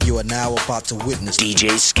you are now about to witness.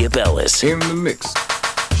 DJ Skip Ellis. In the mix.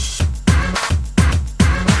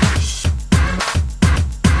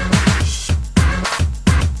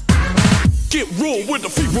 Get real with the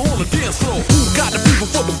fever on the dance floor. Who got the fever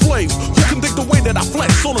for the flames? Who can think the way that I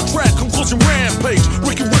flex on the track? Conclusion rampage.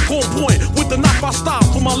 Ricky Rick on point with the knife I style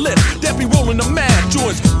for my lip. That be rolling the mad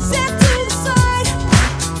joints. Step to the side.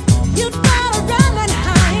 You gotta run and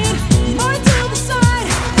hide. More to the side.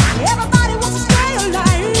 Everybody wants to stay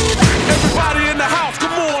alive. Everybody in the house,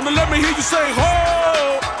 come on and let me hear you say ho.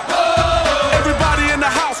 Ho. Everybody in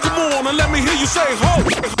the house, come on and let me hear you say ho.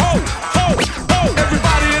 Ho. Ho. Ho.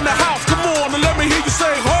 Everybody in the house, come on and let me hear you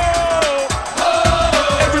say ho. Ho.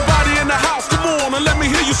 Everybody in the house, come on and let me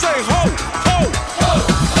hear you say ho. Ho. Ho.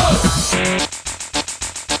 Ho.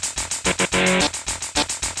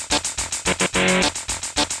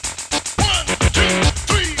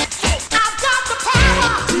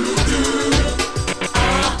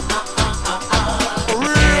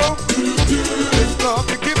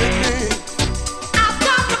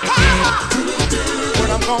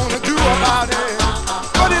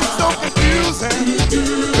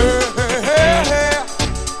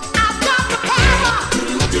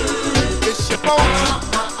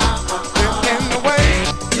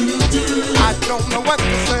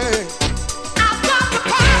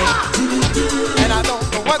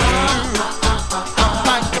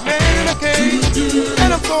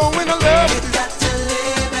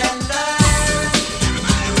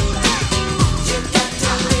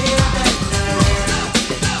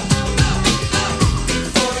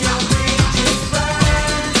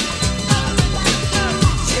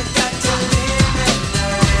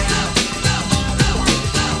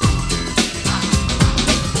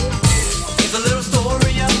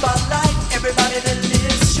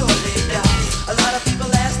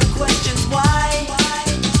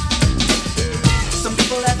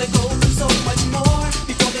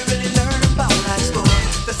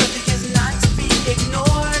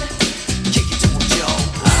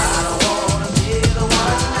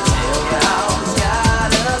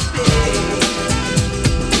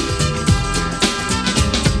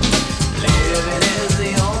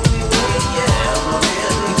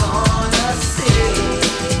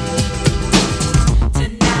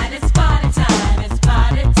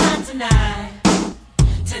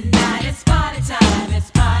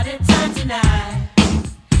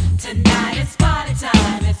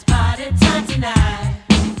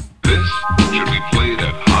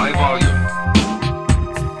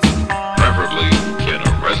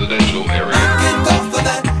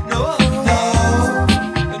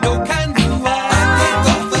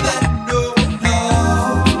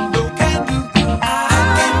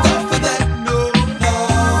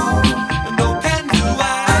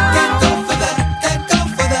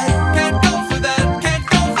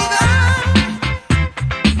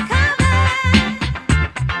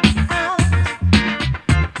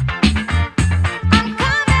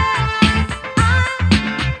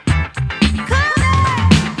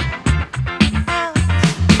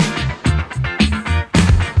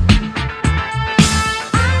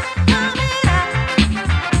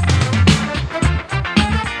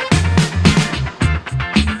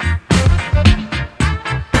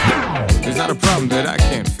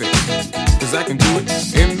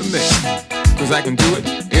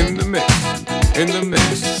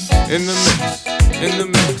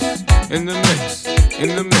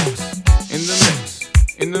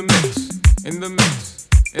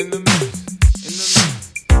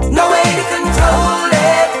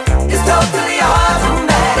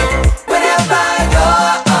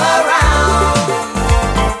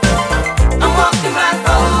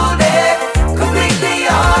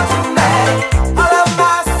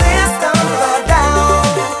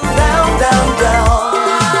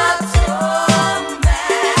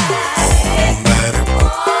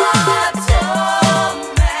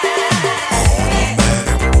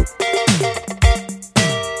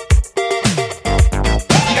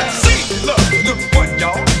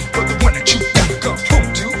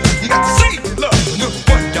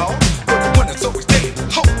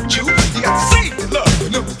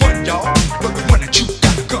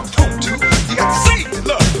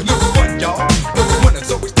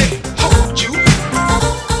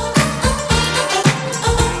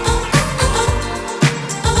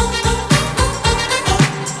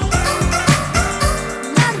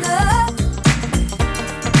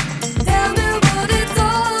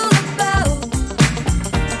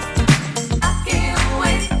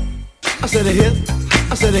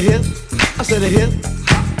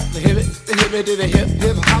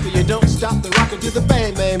 Stop the rockin' to the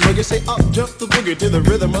bang bang boogie. Say up, jump the boogie to the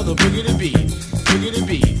rhythm of the boogie to beat. Boogie to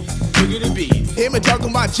beat. Hear me talking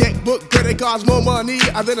about checkbook, credit cards, more money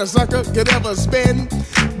than a sucker could ever spend.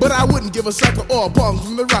 But I wouldn't give a sucker or a punk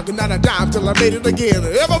from the rock and not a dime till I made it again.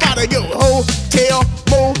 Everybody go, hotel,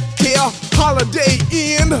 motel, holiday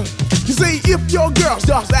inn. You see, if your girl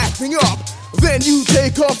starts acting up, then you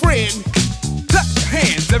take her friend. Clap your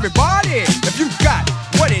hands, everybody, if you got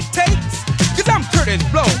what it takes. Cause I'm Curtis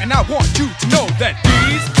Blow, and I want you to know that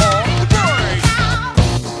these are the breaks.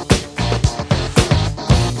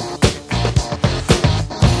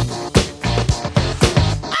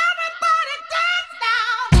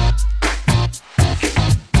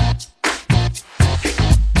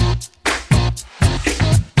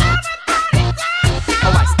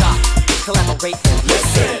 Collaborate and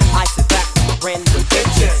listen. I sit back with a brand new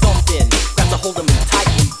invention. Something grabs a hold of me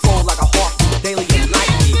tightly, flow like a heartbeat daily and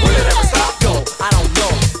nightly. Will it ever stop? Yo, I don't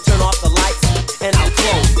know. Turn off the lights and I'll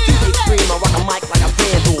glow. To the extreme, I rock a mic like a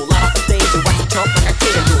vandal. Light up the things and wax a jump like a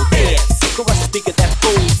candle. Dance, caress the speaker that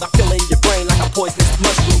fools. I feel in your brain like a poisonous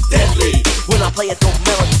mushroom, deadly. When I play a dope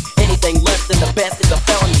melody, anything less than the best is a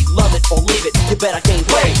felony. Love it or leave it. You better gain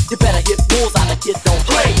weight. You better hit rules out of kids don't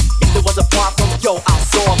play. If there was a problem, yo, I'll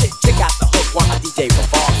solve it. Check out the hook while I DJ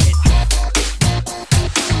revolve it.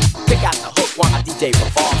 Check out the hook while I DJ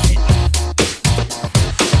revolve it.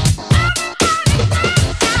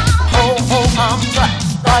 I'm trapped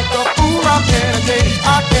like a fool. I'm in a cage.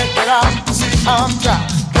 I can't get out. See, I'm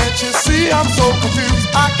trapped. Can't you see I'm so confused?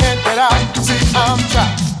 I can't get out. See, I'm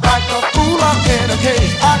trapped like a fool. I'm in a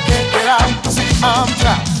cage. I can't get out. See, I'm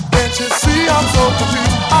trapped. Can't you see I'm so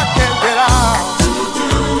confused? I can't get out.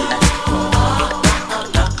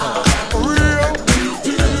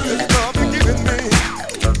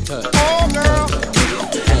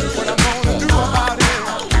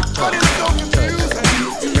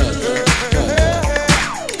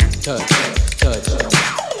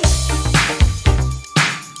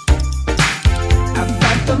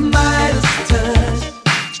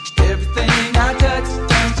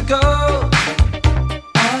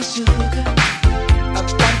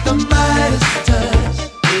 I've got the Madison.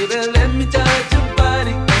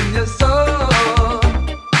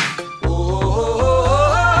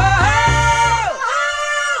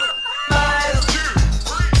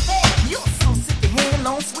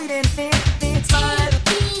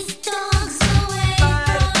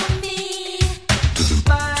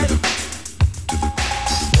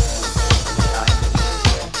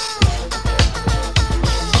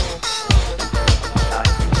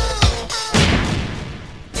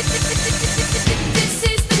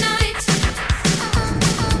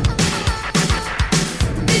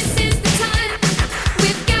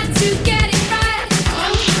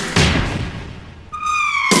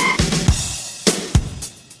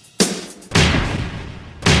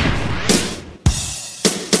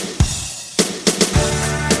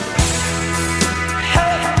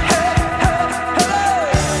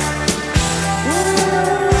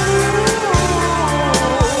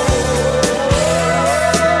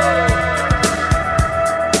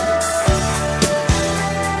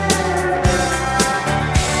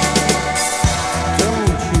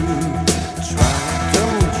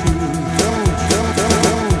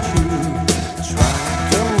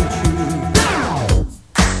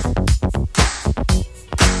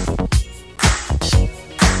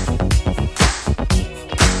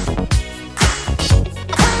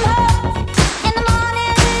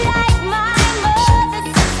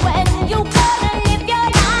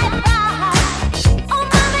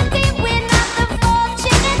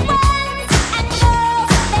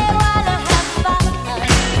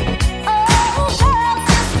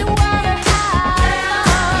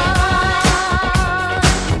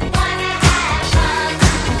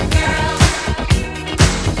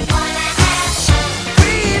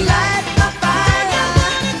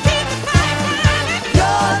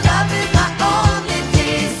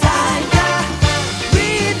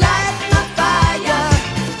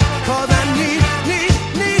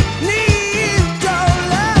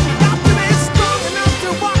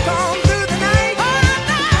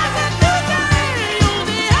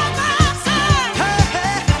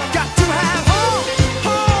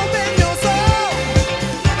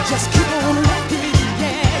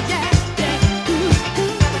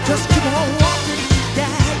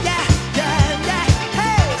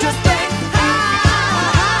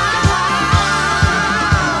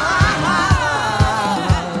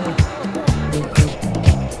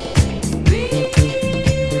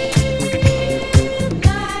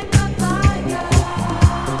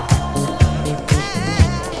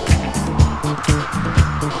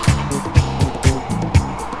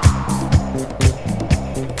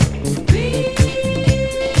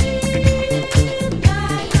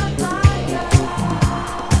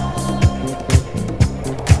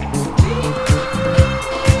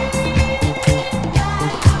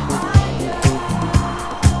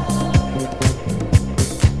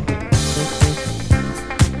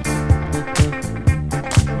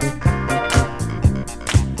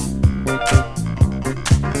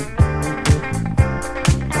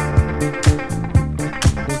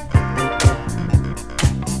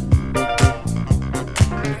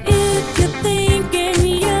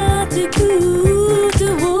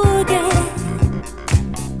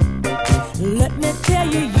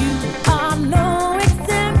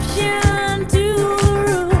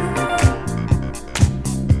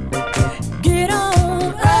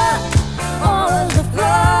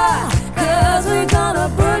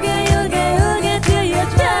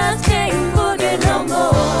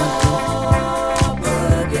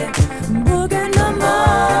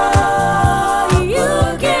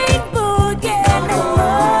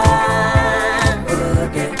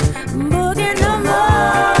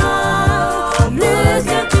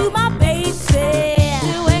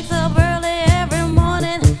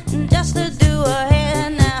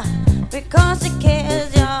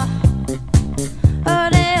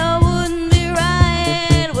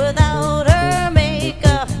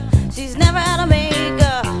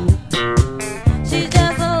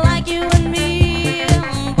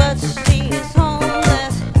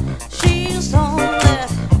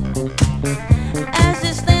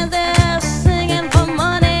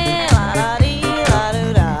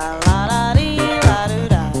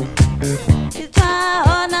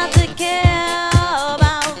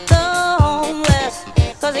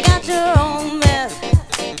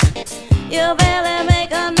 You barely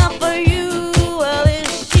make enough for you. Well,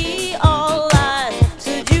 is she all lies?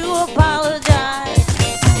 Should you apologize?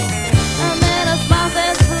 Amanda smiles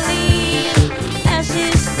says please as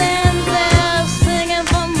she stands there singing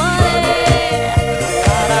for money.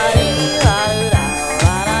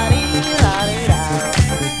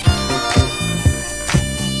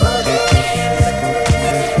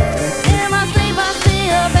 In my sleep I see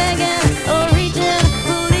her begging or reaching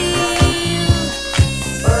please.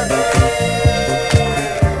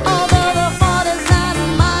 Although the fault is not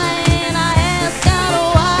mine, I ask God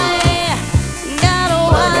why, God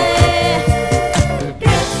why.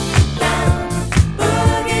 Get down,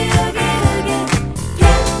 boogie, oogie, oogie.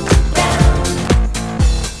 Get down.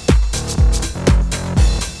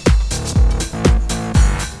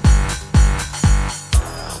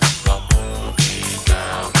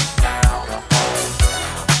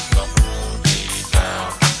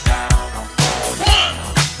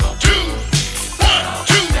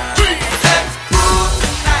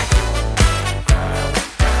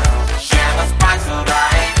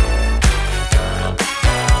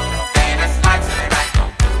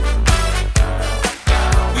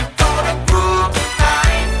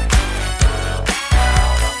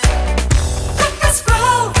 Let this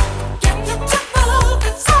groove get you to move.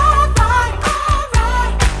 It's alright,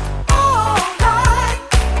 alright, alright.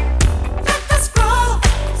 Let this groove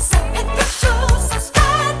sink in your shoes and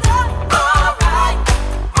stand up. Alright,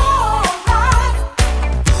 alright.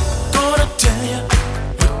 Gonna tell you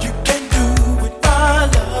what you can do with my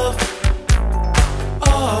love.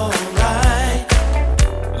 Alright.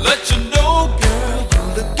 Let you know, girl, you're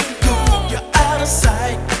looking good. You're out of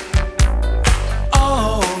sight.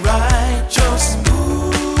 Alright. Just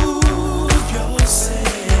move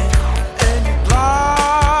yourself and you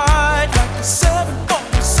glide like a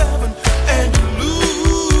 747 and you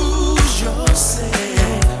lose yourself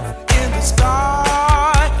in the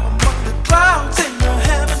sky among the clouds in your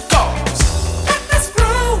heaven cause. Let this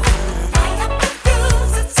groove light up the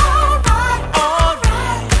fuse. It's alright,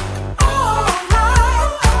 Alright. alright.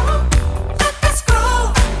 Let this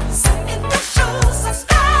groove sink in your shoes and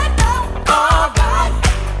stand up. Alright.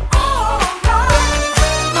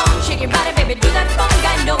 Come on, shake your body, baby, do that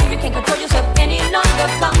conga. No, you can't control yourself any longer.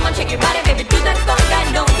 Come on, shake your body, baby, do that conga.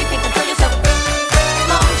 No, you can't control yourself.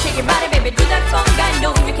 Come on, shake your body, baby, do that conga. No,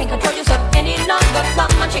 you can't control yourself any longer.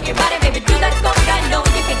 Come on, shake your body, baby, do that conga. No,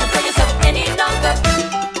 you can't control yourself any longer.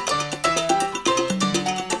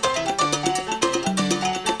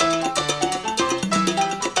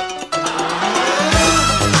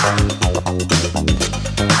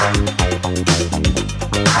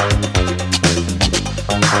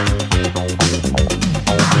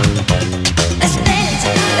 Let's dance,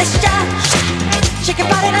 let's shout, shake your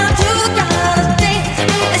body down to the ground. Let's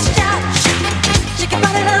dance, let's shout, shake your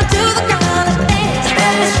body down to the ground. Let's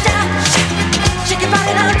dance, let's shout, shake your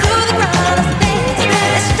body down to the ground. Let's dance,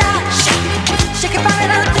 let's shout, shake your body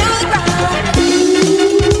down to the ground.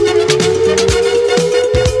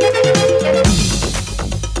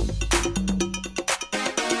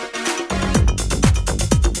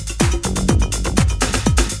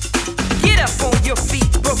 Get up on your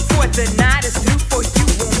feet before the night is through for you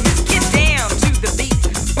won't miss. Get down to the beat.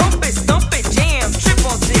 Bump it, stomp it, jam, trip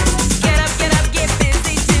on this. Get up, get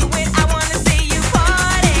busy, do it. I wanna see you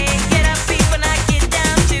party. Get up, people, now get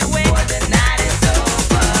down to it. Before the night is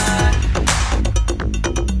over.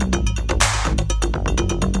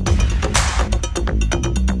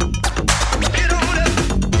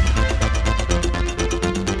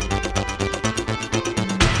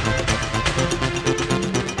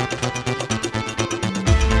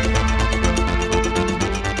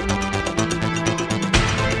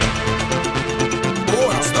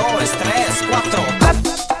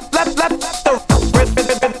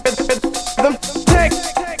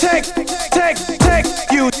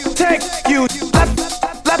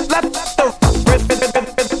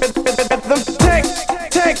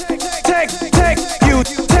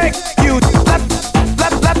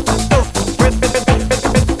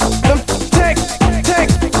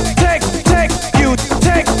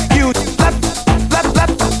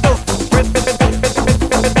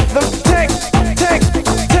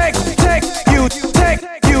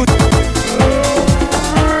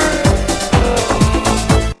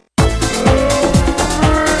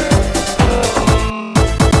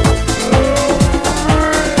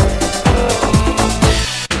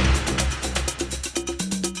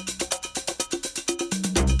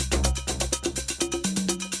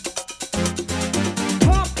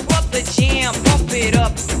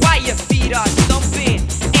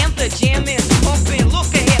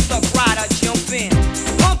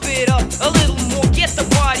 Pump it up a little more, get the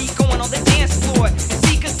party going on the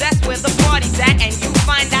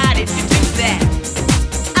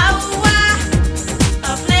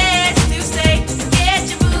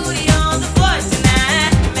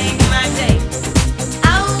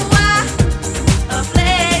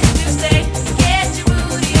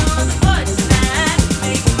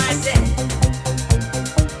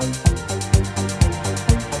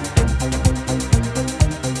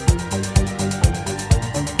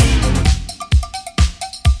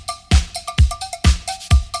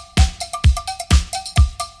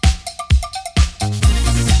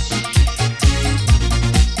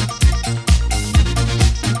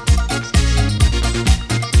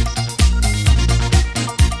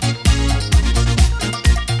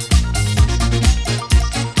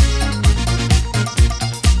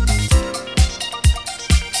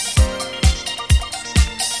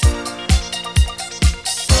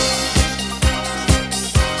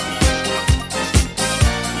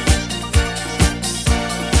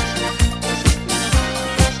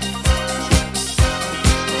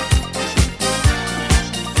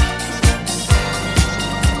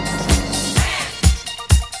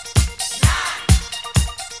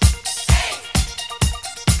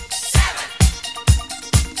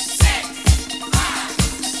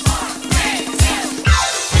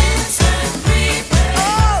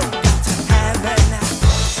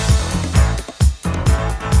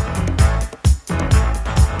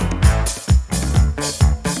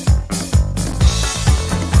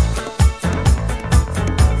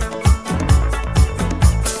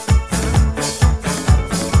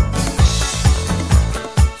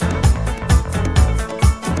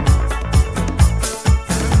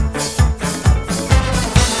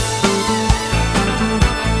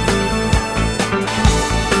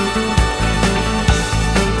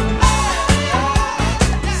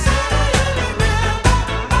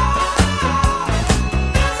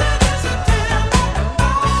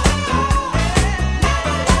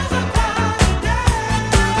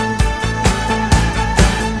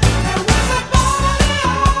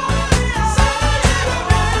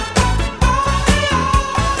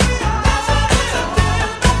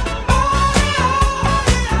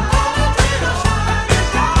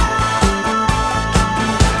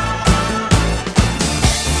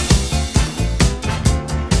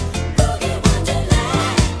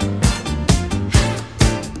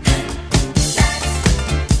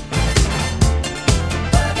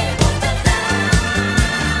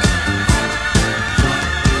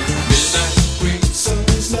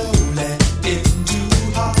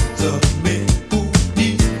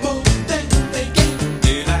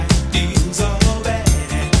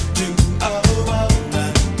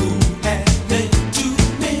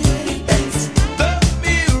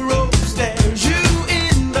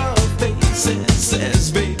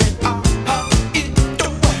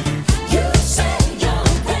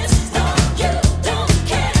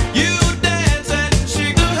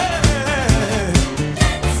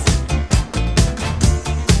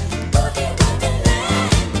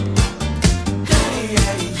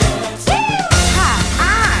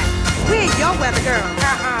other girl.